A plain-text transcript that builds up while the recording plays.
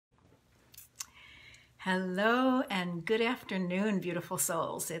Hello and good afternoon, beautiful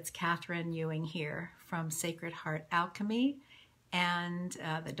souls. It's Catherine Ewing here from Sacred Heart Alchemy and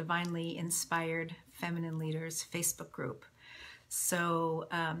the Divinely Inspired Feminine Leaders Facebook group. So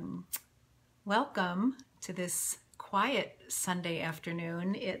welcome to this quiet Sunday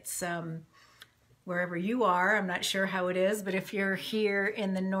afternoon. It's wherever you are. I'm not sure how it is, but if you're here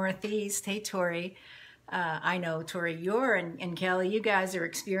in the Northeast, hey Tori, I know, Tori, you're and Kelly, you guys are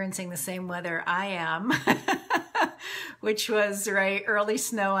experiencing the same weather I am, which was early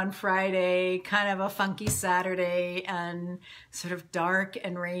snow on Friday, kind of a funky Saturday, and sort of dark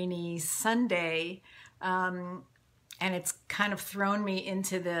and rainy Sunday. And it's kind of thrown me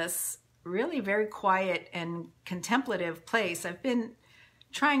into this really very quiet and contemplative place. I've been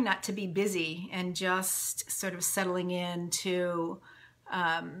trying not to be busy and just sort of settling into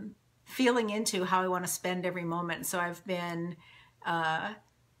feeling into how I want to spend every moment. So I've been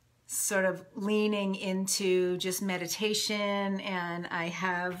sort of leaning into just meditation, and I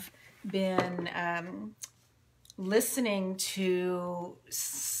have been listening to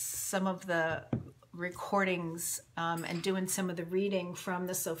some of the recordings and doing some of the reading from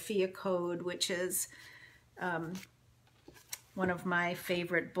the Sophia Code, which is one of my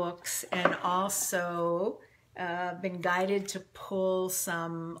favorite books, and also been guided to pull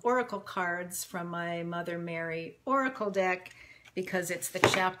some oracle cards from my Mother Mary oracle deck, because it's the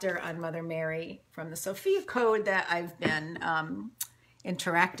chapter on Mother Mary from the Sophia Code that I've been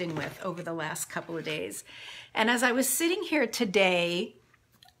interacting with over the last couple of days. And as I was sitting here today,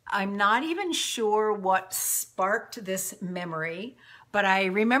 I'm not even sure what sparked this memory, but I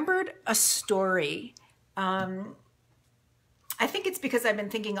remembered a story. I think it's because I've been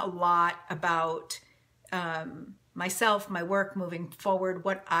thinking a lot about myself, my work moving forward,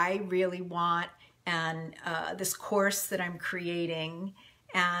 what I really want, and this course that I'm creating,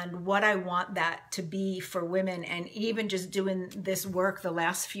 and what I want that to be for women. And even just doing this work the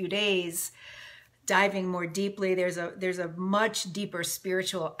last few days, diving more deeply, there's a much deeper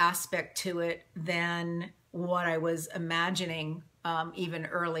spiritual aspect to it than what I was imagining even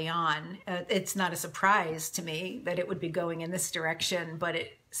early on. It's not a surprise to me that it would be going in this direction, but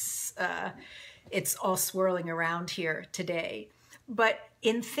it's all swirling around here today. But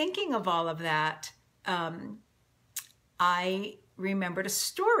in thinking of all of that, I remembered a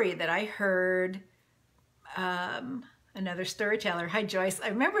story that I heard, another storyteller. Hi, Joyce. I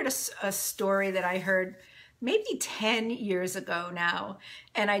remembered a story that I heard maybe 10 years ago now.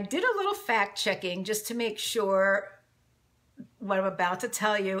 And I did a little fact checking just to make sure what I'm about to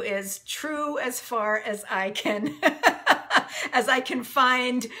tell you is true as far as I can as I can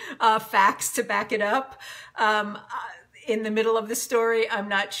find facts to back it up. In the middle of the story, I'm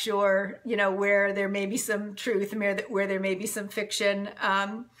not sure, where there may be some truth, where there may be some fiction.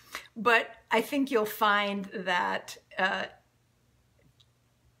 But I think you'll find that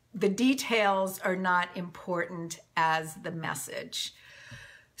the details are not important as the message.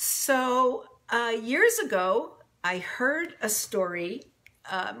 So years ago, I heard a story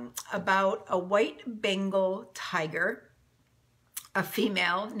about a white Bengal tiger, a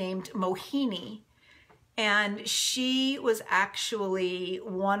female named Mohini, and she was actually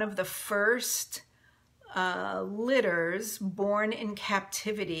one of the first litters born in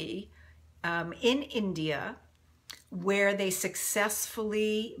captivity in India, where they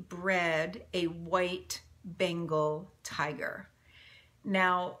successfully bred a white Bengal tiger.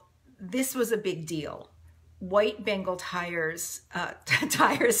 Now, this was a big deal. White Bengal tigers,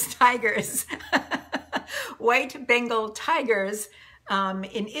 white Bengal tigers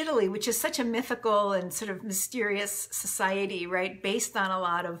in Italy, which is such a mythical and sort of mysterious society, right? Based on a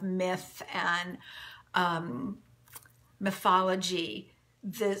lot of myth and mythology.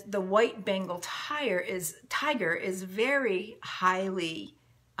 The white Bengal tiger is very highly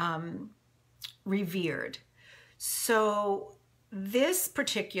revered. So this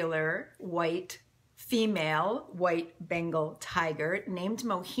particular female white Bengal tiger named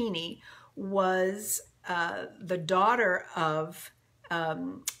Mohini was the daughter of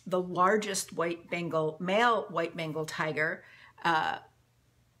the largest male white Bengal tiger. I'm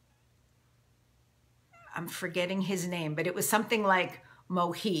forgetting his name, but it was something like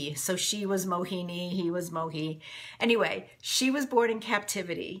Mohi. So she was Mohini, he was Mohi. Anyway, she was born in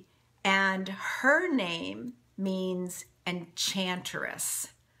captivity, and her name means enchantress.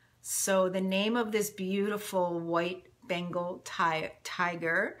 So the name of this beautiful white Bengal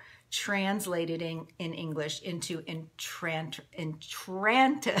tiger translated in English into Entrantis.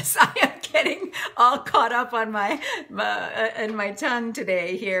 I am getting all caught up on my tongue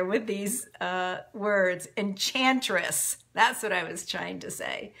today here with these words. Enchantress. That's what I was trying to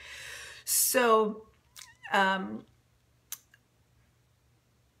say. So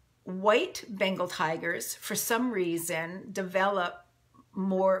White Bengal tigers, for some reason, develop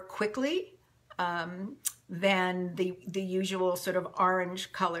more quickly than the usual sort of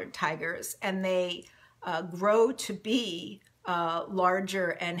orange-colored tigers, and they grow to be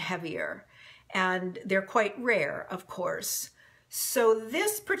larger and heavier, and they're quite rare, of course. So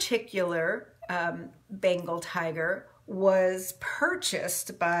this particular Bengal tiger was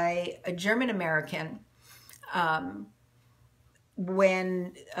purchased by a German American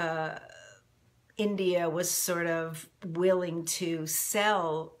when India was sort of willing to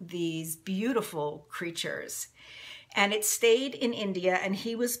sell these beautiful creatures. And it stayed in India, and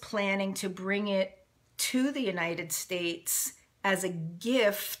he was planning to bring it to the United States as a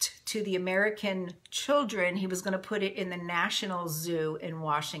gift to the American children. He was going to put it in the National Zoo in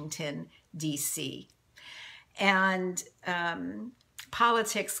Washington, D.C. And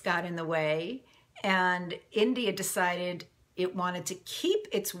politics got in the way, and India decided it wanted to keep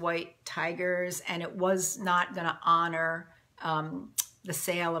its white tigers, and it was not going to honor the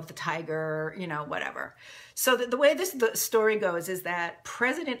sale of the tiger, you know, whatever. So the way the story goes is that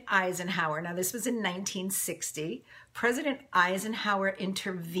President Eisenhower, now this was in 1960, President Eisenhower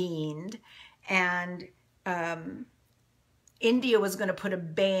intervened, and India was going to put a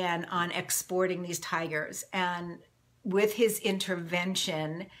ban on exporting these tigers. And with his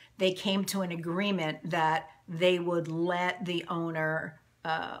intervention, they came to an agreement that they would let the owner,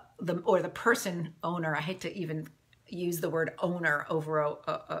 or the person owner, I hate to even use the word owner over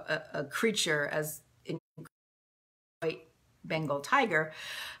a creature as in White Bengal tiger,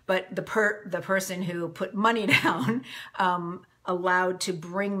 but the person who put money down allowed to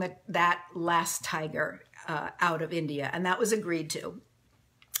bring that last tiger out of India, and that was agreed to.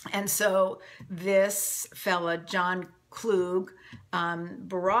 And so this fella, John Klug,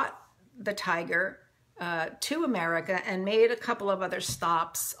 brought the tiger to America and made a couple of other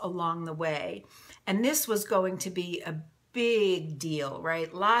stops along the way. And this was going to be a big deal,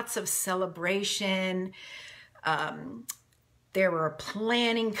 right? Lots of celebration. There were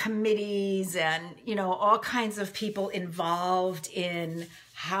planning committees and, you know, all kinds of people involved in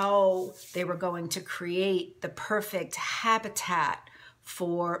how they were going to create the perfect habitat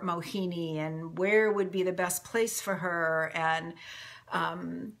for Mohini and where would be the best place for her. And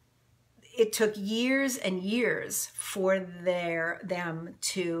it took years and years for them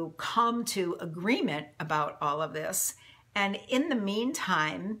to come to agreement about all of this. And in the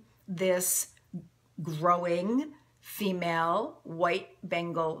meantime, this growing female White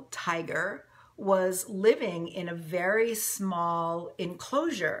Bengal tiger was living in a very small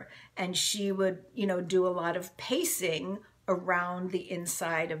enclosure, and she would, you know, do a lot of pacing around the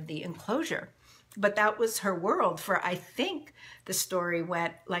inside of the enclosure. But that was her world for, I think the story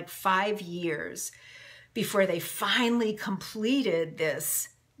went like 5 years before they finally completed this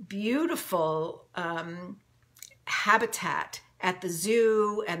beautiful habitat at the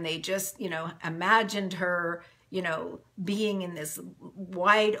zoo. And they just, you know, imagined her, you know, being in this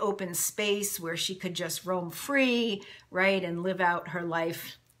wide open space where she could just roam free, right, and live out her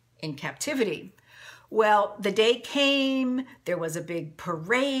life in captivity. Well, the day came, there was a big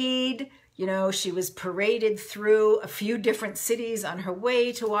parade. You know, she was paraded through a few different cities on her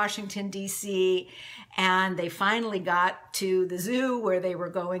way to Washington, D.C., and they finally got to the zoo where they were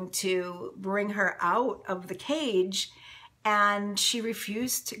going to bring her out of the cage, and she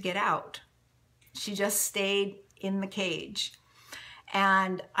refused to get out. She just stayed in the cage.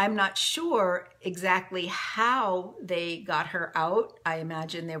 And I'm not sure exactly how they got her out. I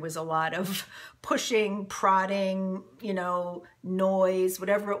imagine there was a lot of pushing, prodding, you know, noise,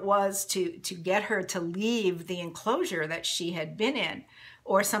 whatever it was to get her to leave the enclosure that she had been in,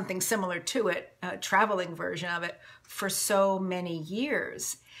 or something similar to it, a traveling version of it, for so many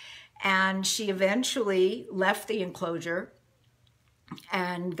years. And she eventually left the enclosure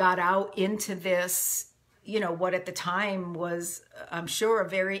and got out into this, you know, what at the time was, I'm sure, a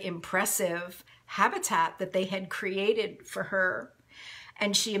very impressive habitat that they had created for her.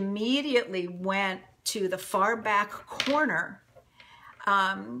 And she immediately went to the far back corner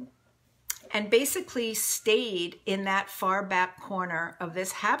and basically stayed in that far back corner of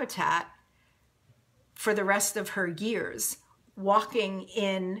this habitat for the rest of her years, walking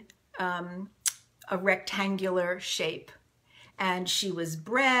in a rectangular shape. And she was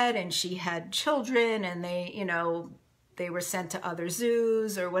bred, and she had children, and they, you know, they were sent to other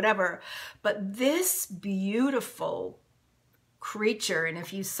zoos or whatever. But this beautiful creature, and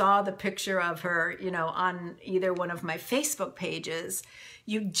if you saw the picture of her, you know, on either one of my Facebook pages,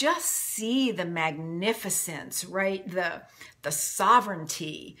 you just see the magnificence, right? The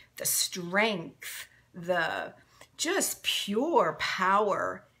sovereignty, the strength, the just pure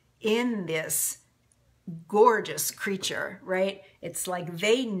power in this gorgeous creature, right? It's like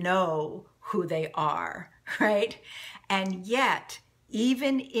they know who they are, right? And yet,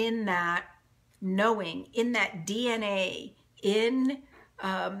 even in that knowing, in that DNA, in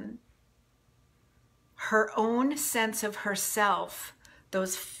her own sense of herself,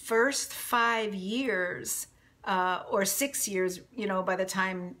 those first 5 years or 6 years, you know, by the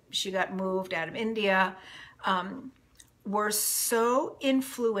time she got moved out of India, were so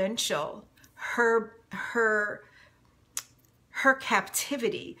influential. Her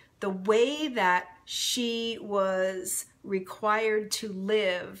captivity, the way that she was required to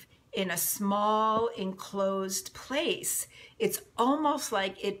live in a small enclosed place, it's almost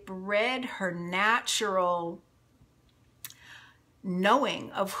like it bred her natural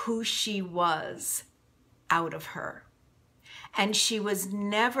knowing of who she was out of her. And she was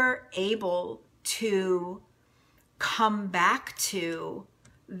never able to come back to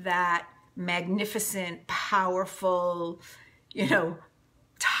that magnificent, powerful, you know,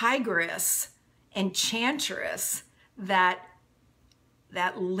 tigress, enchantress, that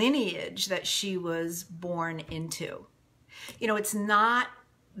lineage that she was born into. You know, it's not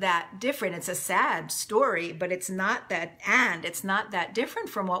that different. It's a sad story, but it's not that different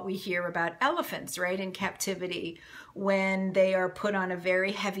from what we hear about elephants, right, in captivity, when they are put on a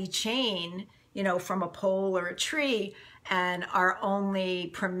very heavy chain, you know, from a pole or a tree, and are only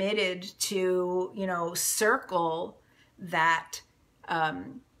permitted to, you know, circle that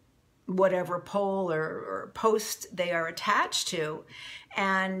whatever pole or post they are attached to.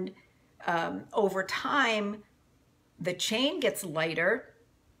 And over time, the chain gets lighter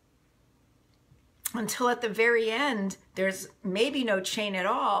until at the very end, there's maybe no chain at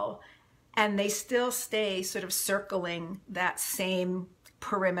all, and they still stay sort of circling that same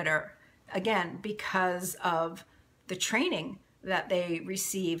perimeter, again, because of the training that they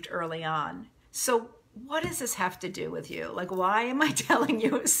received early on. So what does this have to do with you? Like, why am I telling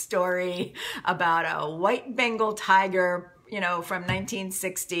you a story about a white Bengal tiger, you know, from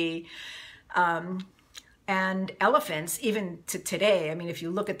 1960, and elephants, even to today? I mean, if you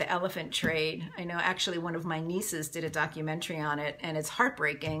look at the elephant trade, I know actually one of my nieces did a documentary on it, and it's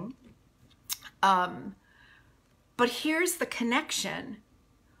heartbreaking. But here's the connection.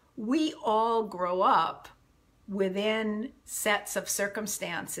 We all grow up within sets of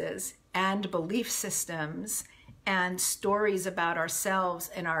circumstances and belief systems and stories about ourselves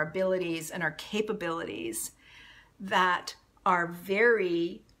and our abilities and our capabilities that are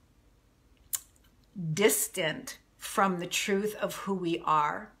very distant from the truth of who we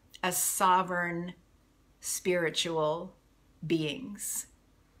are as sovereign spiritual beings,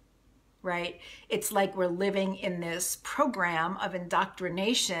 right? It's like we're living in this program of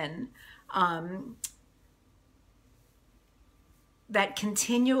indoctrination that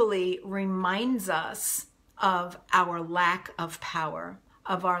continually reminds us of our lack of power,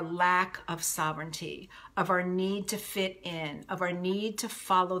 of our lack of sovereignty, of our need to fit in, of our need to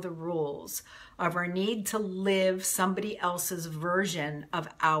follow the rules, of our need to live somebody else's version of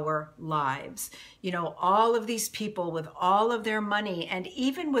our lives. You know, all of these people with all of their money and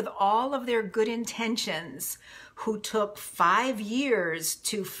even with all of their good intentions, who took 5 years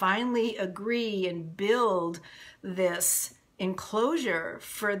to finally agree and build this enclosure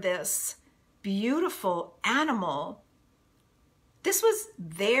for this beautiful animal. This was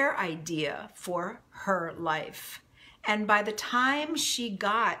their idea for her life. And by the time she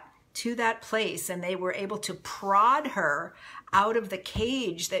got to that place and they were able to prod her out of the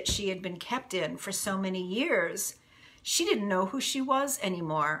cage that she had been kept in for so many years, she didn't know who she was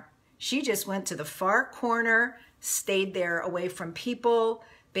anymore. She just went to the far corner, stayed there away from people,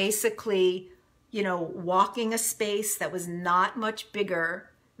 basically, you know, walking a space that was not much bigger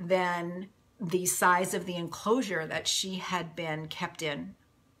than the size of the enclosure that she had been kept in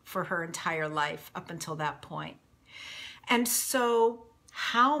for her entire life up until that point. And so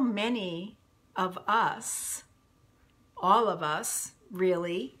how many of us, all of us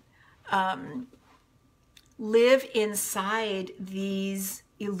really, live inside these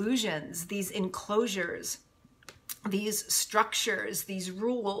illusions, these enclosures, these structures, these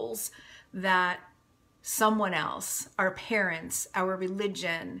rules that someone else, our parents, our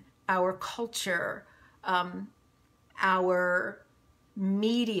religion, our culture, our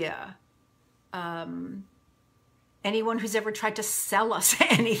media, anyone who's ever tried to sell us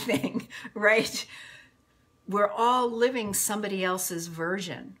anything, right? We're all living somebody else's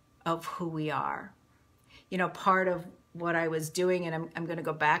version of who we are. You know, part of what I was doing, and I'm going to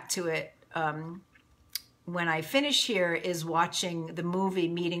go back to it when I finish here, is watching the movie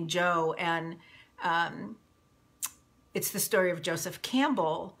Meeting Joe. And It's the story of Joseph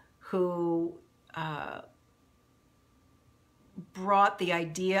Campbell, who brought the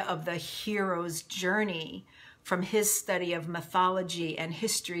idea of the hero's journey from his study of mythology and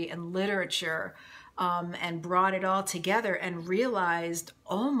history and literature, and brought it all together and realized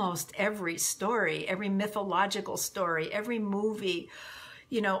almost every story, every mythological story, every movie,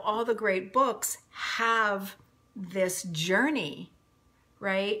 you know, all the great books have this journey,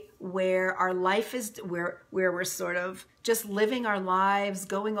 right? Where our life is, where we're sort of just living our lives,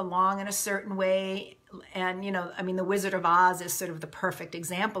 going along in a certain way. And, you know, I mean, the Wizard of Oz is sort of the perfect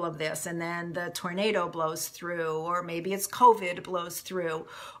example of this. And then the tornado blows through, or maybe it's COVID blows through,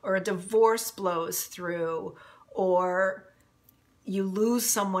 or a divorce blows through, or you lose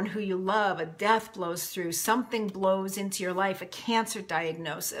someone who you love, a death blows through, something blows into your life, a cancer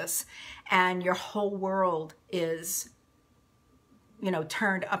diagnosis, and your whole world is, you know,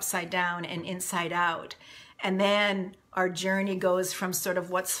 turned upside down and inside out. And then our journey goes from sort of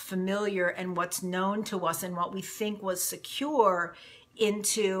what's familiar and what's known to us and what we think was secure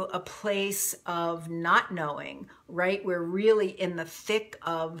into a place of not knowing, right? We're really in the thick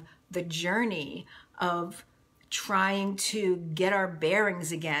of the journey of trying to get our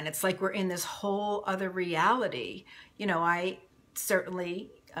bearings again. It's like we're in this whole other reality. You know, I certainly,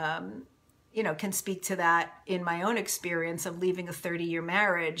 you know, can speak to that in my own experience of leaving a 30-year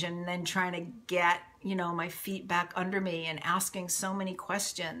marriage and then trying to get, you know, my feet back under me and asking so many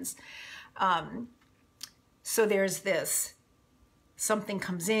questions. So there's this, something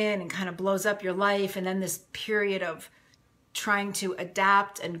comes in and kind of blows up your life, and then this period of trying to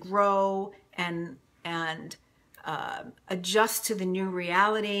adapt and grow and adjust to the new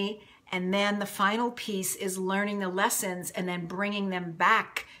reality. And then the final piece is learning the lessons and then bringing them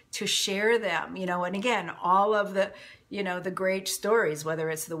back to share them, you know. And again, all of the, you know, the great stories, whether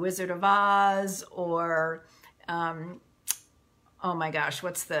it's the Wizard of Oz or, oh my gosh,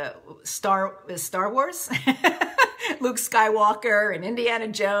 what's the Star Wars? Luke Skywalker and Indiana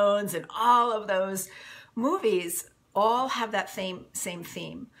Jones and all of those movies all have that same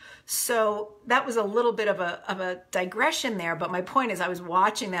theme. So that was a little bit of a digression there, but my point is I was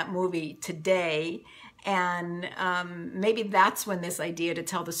watching that movie today, and maybe that's when this idea to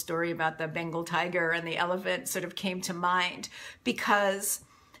tell the story about the Bengal tiger and the elephant sort of came to mind, because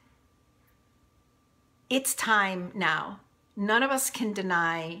it's time now. None of us can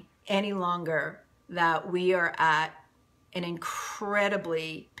deny any longer that we are at an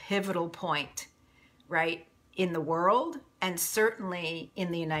incredibly pivotal point, right, in the world and certainly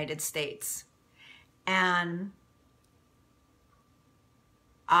in the United States. And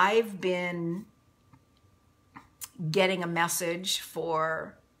I've been getting a message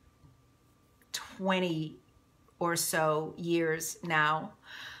for 20 or so years now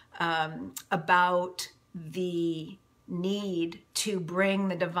about the need to bring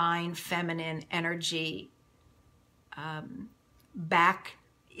the divine feminine energy back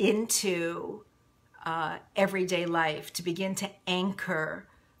into everyday life, to begin to anchor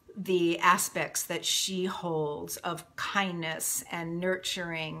the aspects that she holds of kindness and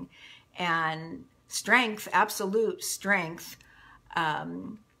nurturing and strength, absolute strength,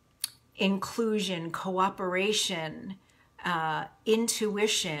 inclusion, cooperation,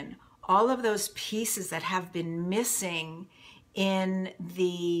 intuition, all of those pieces that have been missing in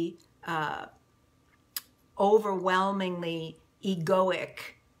the overwhelmingly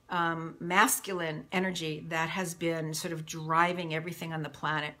egoic, masculine energy that has been sort of driving everything on the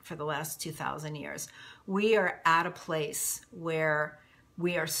planet for the last 2,000 years. We are at a place where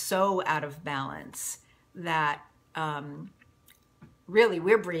we are so out of balance that really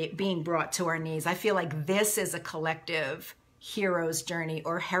we're being brought to our knees. I feel like this is a collective hero's journey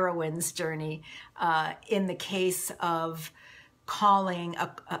or heroine's journey in the case of calling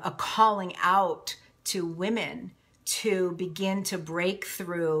a calling out to women to begin to break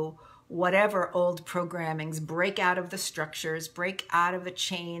through whatever old programmings, break out of the structures, break out of the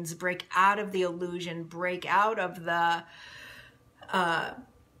chains, break out of the illusion, break out of the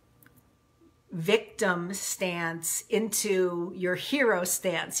victim stance into your hero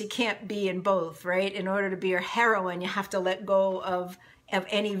stance. You can't be in both, right? In order to be your heroine, you have to let go of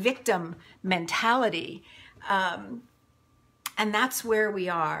any victim mentality. And that's where we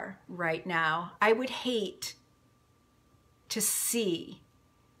are right now. I would hate to see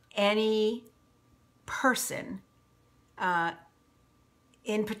any person,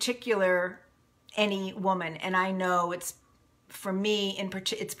 in particular, any woman, and I know it's, for me,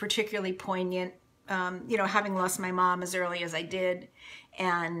 it's particularly poignant, you know, having lost my mom as early as I did,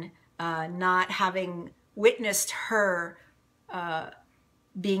 and not having witnessed her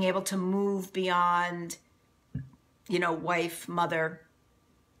being able to move beyond, you know, wife, mother,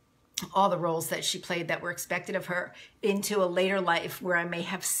 all the roles that she played that were expected of her, into a later life where I may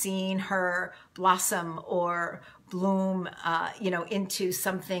have seen her blossom or bloom, you know, into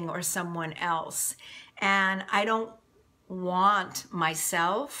something or someone else. And I don't want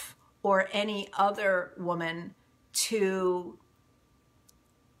myself or any other woman to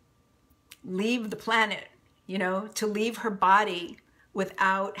leave the planet, you know, to leave her body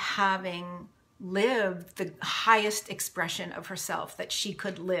without having lived the highest expression of herself that she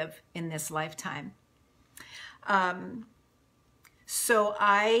could live in this lifetime. So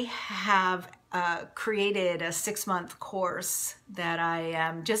I have created a 6-month course that I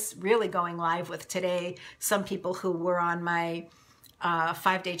am just really going live with today. Some people who were on my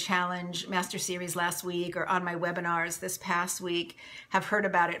 5-day challenge master series last week or on my webinars this past week have heard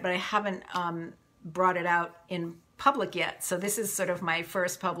about it, but I haven't brought it out in public yet. So this is sort of my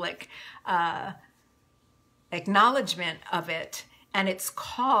first public acknowledgement of it. And it's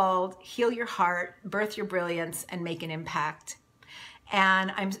called Heal Your Heart, Birth Your Brilliance, and Make an Impact.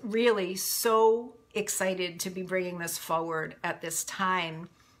 And I'm really so excited to be bringing this forward at this time.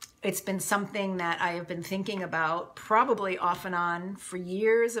 It's been something that I have been thinking about probably off and on for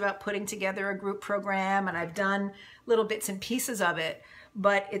years, about putting together a group program, and I've done little bits and pieces of it,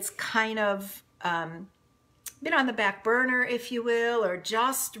 but it's kind of been on the back burner, if you will, or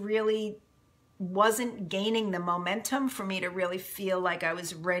just really wasn't gaining the momentum for me to really feel like I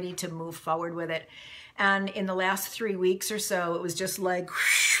was ready to move forward with it. And in the last 3 weeks or so, it was just like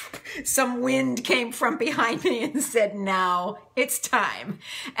whoosh, some wind came from behind me and said, now it's time.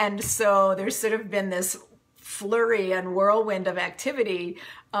 And so there's sort of been this flurry and whirlwind of activity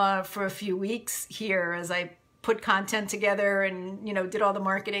for a few weeks here as I put content together and, you know, did all the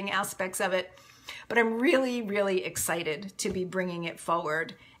marketing aspects of it. But I'm really, really excited to be bringing it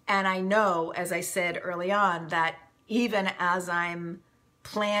forward. And I know, as I said early on, that even as I'm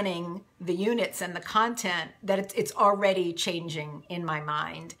planning the units and the content, that it's already changing in my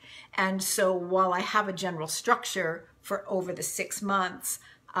mind. And so while I have a general structure for over the 6 months,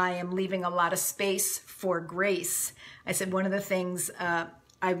 I am leaving a lot of space for grace. I said one of the things,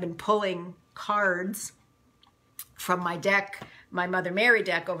 I've been pulling cards from my deck, my Mother Mary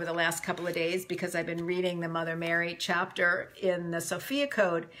deck, over the last couple of days because I've been reading the Mother Mary chapter in the Sophia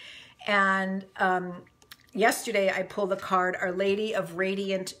Code. And yesterday I pulled the card, Our Lady of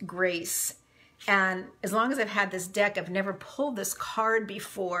Radiant Grace. And as long as I've had this deck, I've never pulled this card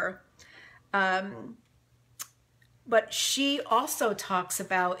before. But she also talks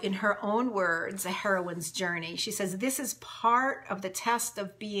about, in her own words, a heroine's journey. She says, this is part of the test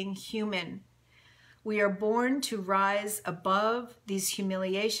of being human. We are born to rise above these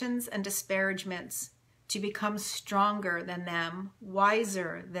humiliations and disparagements, to become stronger than them,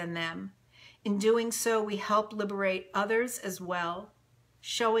 wiser than them. In doing so, we help liberate others as well,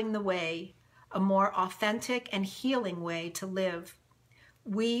 showing the way, a more authentic and healing way to live.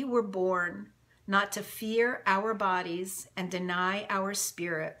 We were born not to fear our bodies and deny our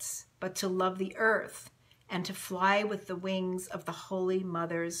spirits, but to love the earth and to fly with the wings of the Holy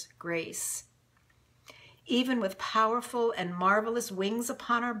Mother's grace. Even with powerful and marvelous wings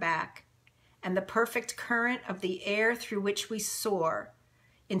upon our back and the perfect current of the air through which we soar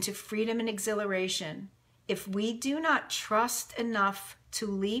into freedom and exhilaration, if we do not trust enough to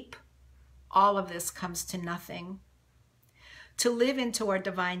leap, all of this comes to nothing. To live into our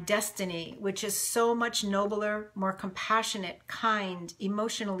divine destiny, which is so much nobler, more compassionate, kind,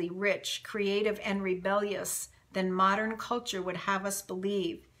 emotionally rich, creative, and rebellious than modern culture would have us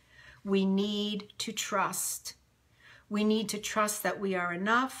believe, we need to trust. We need to trust that we are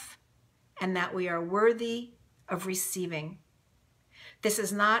enough and that we are worthy of receiving. This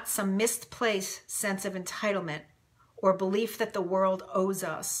is not some misplaced sense of entitlement or belief that the world owes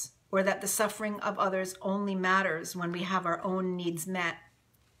us, or that the suffering of others only matters when we have our own needs met.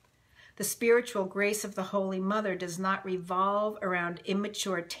 The spiritual grace of the Holy Mother does not revolve around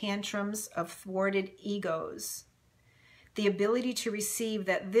immature tantrums of thwarted egos. The ability to receive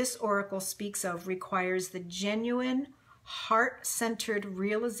that this oracle speaks of requires the genuine, heart-centered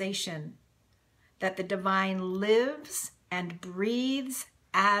realization that the divine lives and breathes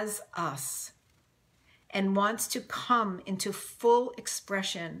as us and wants to come into full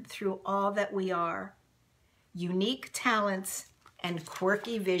expression through all that we are, unique talents and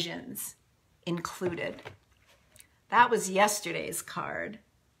quirky visions included. That was yesterday's card.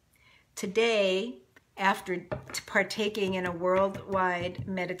 Today, after partaking in a worldwide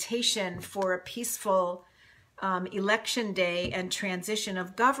meditation for a peaceful election day and transition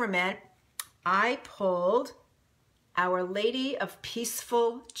of government, I pulled Our Lady of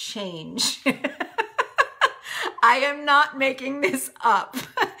Peaceful Change. I am not making this up.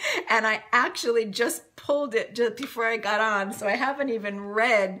 And I actually just pulled it just before I got on, so I haven't even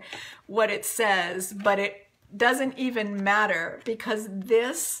read what it says, but it doesn't even matter because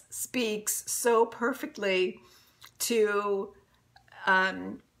this speaks so perfectly to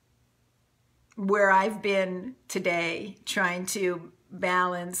where I've been today, trying to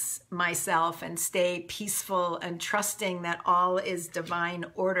balance myself and stay peaceful and trusting that all is divine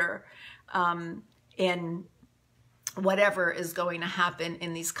order in whatever is going to happen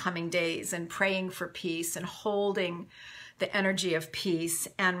in these coming days, and praying for peace and holding the energy of peace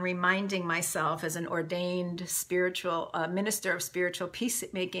and reminding myself as an ordained spiritual minister of spiritual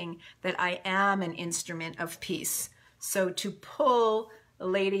peacemaking that I am an instrument of peace. So to pull a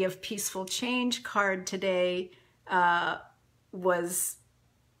Lady of Peaceful Change card today was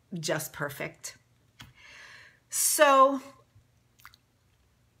just perfect. So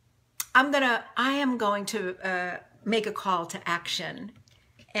I am going to make a call to action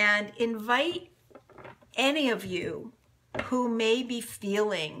and invite any of you who may be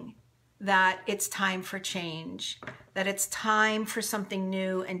feeling that it's time for change, that it's time for something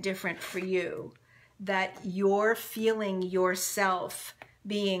new and different for you, that you're feeling yourself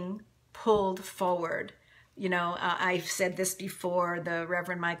being pulled forward. You know, I've said this before, the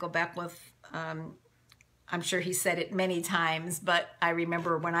Reverend Michael Beckwith, I'm sure he said it many times, but I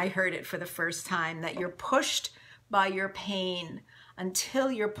remember when I heard it for the first time, that you're pushed by your pain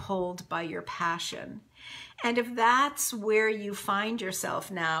until you're pulled by your passion. And if that's where you find yourself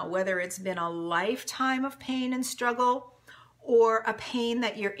now, whether it's been a lifetime of pain and struggle or a pain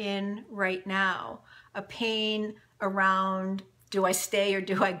that you're in right now, a pain around, do I stay or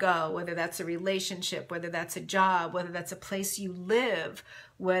do I go? Whether that's a relationship, whether that's a job, whether that's a place you live,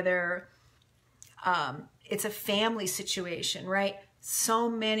 whether it's a family situation, right? So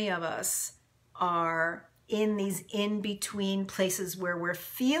many of us are in these in-between places where we're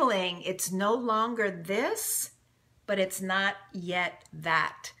feeling it's no longer this, but it's not yet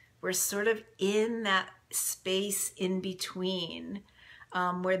that. We're sort of in that space in between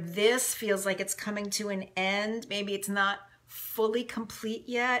where this feels like it's coming to an end. Maybe it's not fully complete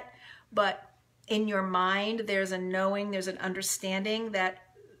yet, but in your mind, there's a knowing, there's an understanding that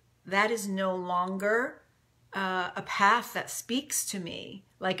that is no longer a path that speaks to me,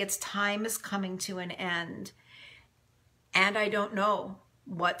 like its time is coming to an end. And I don't know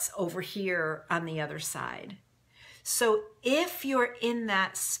what's over here on the other side. So if you're in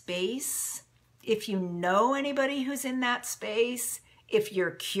that space, if you know anybody who's in that space, if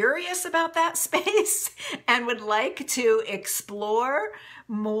you're curious about that space and would like to explore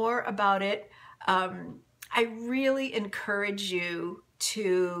more about it, I really encourage you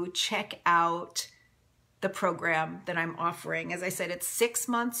to check out the program that I'm offering. As I said, it's 6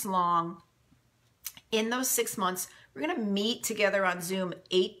 months long. In those 6 months, we're going to meet together on Zoom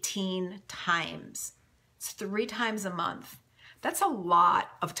 18 times. It's 3 times a month. That's a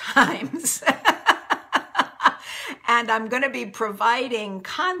lot of times. And I'm going to be providing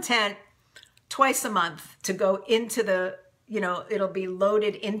content twice a month to go into the, it'll be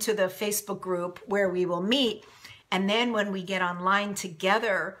loaded into the Facebook group where we will meet. And then when we get online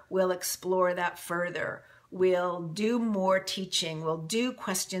together, we'll explore that further. We'll do more teaching. We'll do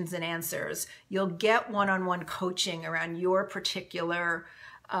questions and answers. You'll get one-on-one coaching around your particular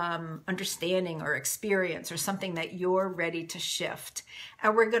understanding or experience or something that you're ready to shift.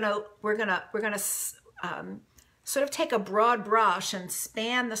 And we're gonna sort of take a broad brush and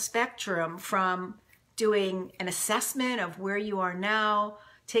span the spectrum from doing an assessment of where you are now,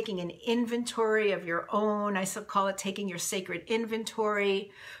 taking an inventory of your own. I still call it taking your sacred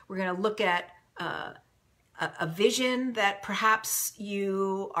inventory. We're going to look at a vision that perhaps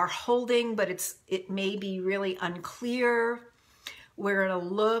you are holding, but it may be really unclear. We're going to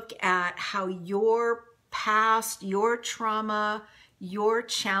look at how your past, your trauma, your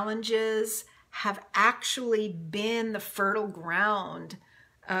challenges have actually been the fertile ground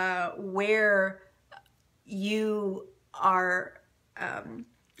where you are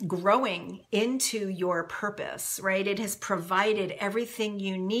growing into your purpose, right? It has provided everything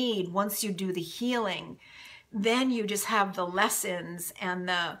you need once you do the healing. Then you just have the lessons and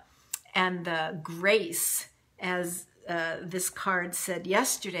the grace, as this card said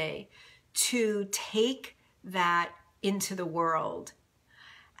yesterday, to take that into the world.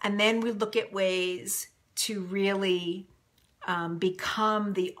 And then we look at ways to really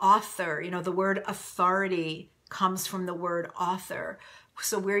become the author. The word authority comes from the word author.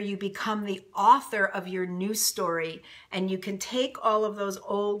 So where you become the author of your new story, and you can take all of those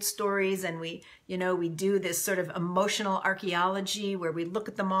old stories, and we do this sort of emotional archaeology where we look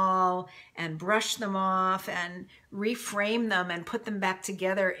at them all and brush them off and reframe them and put them back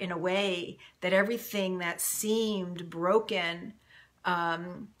together in a way that everything that seemed broken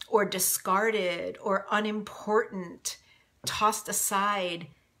or discarded or unimportant, tossed aside,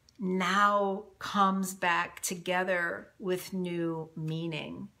 now comes back together with new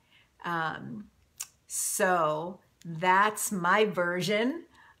meaning. So that's my version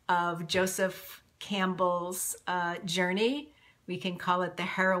of Joseph Campbell's journey. We can call it the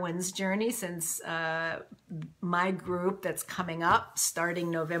heroine's journey, since my group that's coming up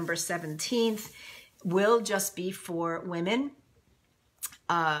starting November 17th will just be for women.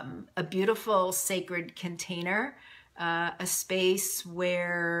 A beautiful sacred container, a space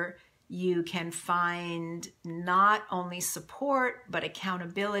where you can find not only support, but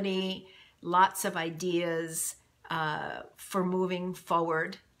accountability, lots of ideas for moving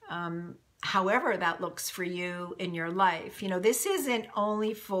forward, however that looks for you in your life. This isn't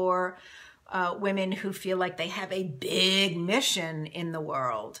only for women who feel like they have a big mission in the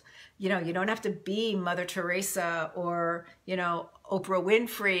world. You don't have to be Mother Teresa or, Oprah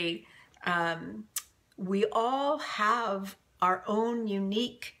Winfrey. We all have our own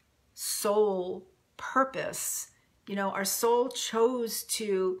unique soul purpose. Our soul chose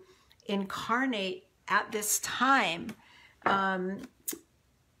to incarnate at this time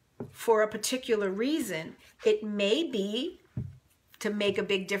for a particular reason. It may be to make a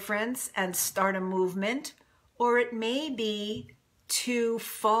big difference and start a movement, or it may be to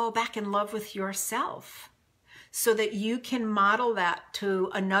fall back in love with yourself so that you can model that to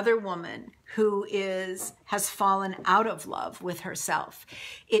another woman who has fallen out of love with herself.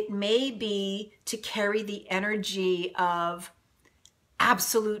 It may be to carry the energy of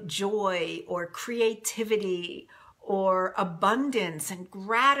absolute joy or creativity or abundance and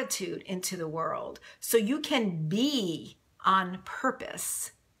gratitude into the world, so you can be on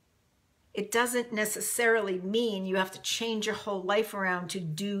purpose. It doesn't necessarily mean you have to change your whole life around to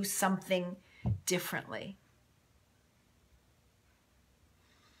do something differently.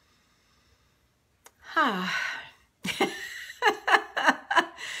 I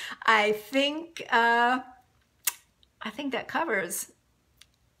think that covers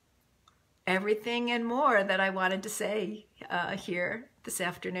everything and more that I wanted to say here this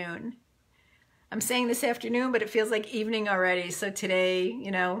afternoon. I'm saying this afternoon, but it feels like evening already. So today,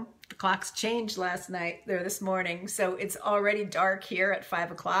 the clocks changed this morning. So it's already dark here at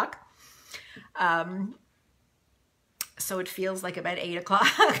 5 o'clock. So it feels like about 8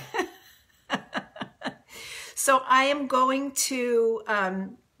 o'clock. So I am going to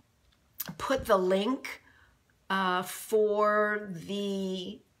put the link for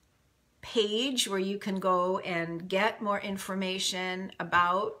the page where you can go and get more information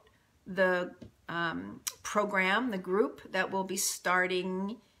about the program, the group that will be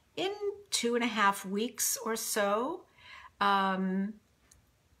starting in 2.5 weeks or so. So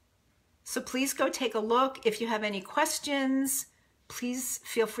please go take a look. If you have any questions, please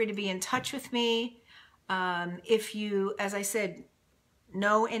feel free to be in touch with me. If you, as I said,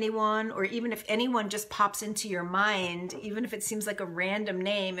 know anyone, or even if anyone just pops into your mind, even if it seems like a random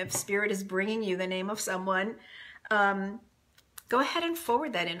name, if Spirit is bringing you the name of someone, go ahead and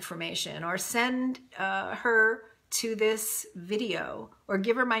forward that information, or send her to this video, or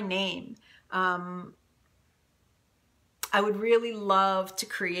give her my name. I would really love to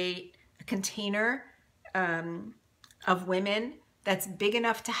create a container of women that's big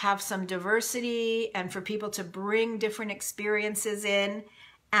enough to have some diversity and for people to bring different experiences in,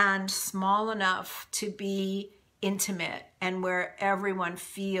 and small enough to be intimate and where everyone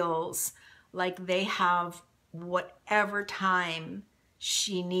feels like they have whatever time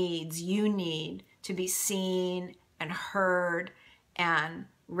she needs, you need, to be seen and heard and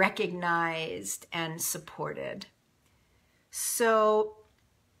recognized and supported. So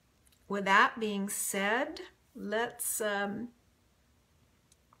with that being said, let's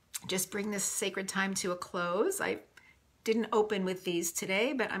just bring this sacred time to a close. I didn't open with these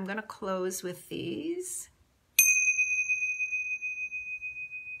today, but I'm going to close with these.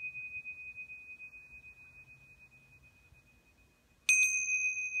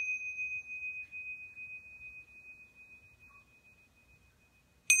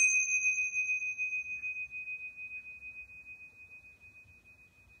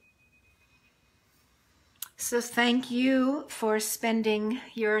 So thank you for spending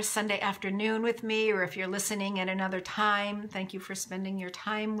your Sunday afternoon with me, or if you're listening at another time, thank you for spending your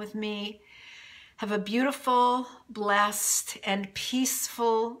time with me. Have a beautiful, blessed, and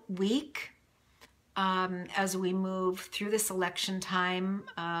peaceful week as we move through this election time.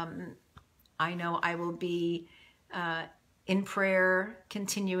 I know I will be in prayer,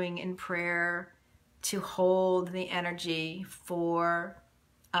 continuing in prayer to hold the energy for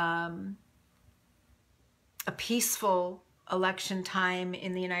a peaceful election time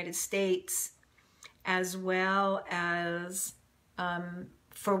in the United States, as well as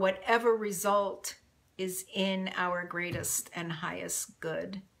for whatever result is in our greatest and highest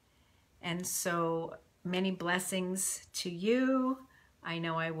good. And so many blessings to you. I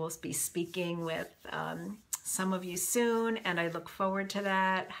know I will be speaking with some of you soon, and I look forward to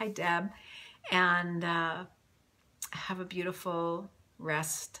that. Hi, Deb. And have a beautiful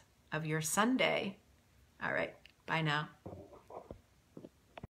rest of your Sunday. All right, bye now.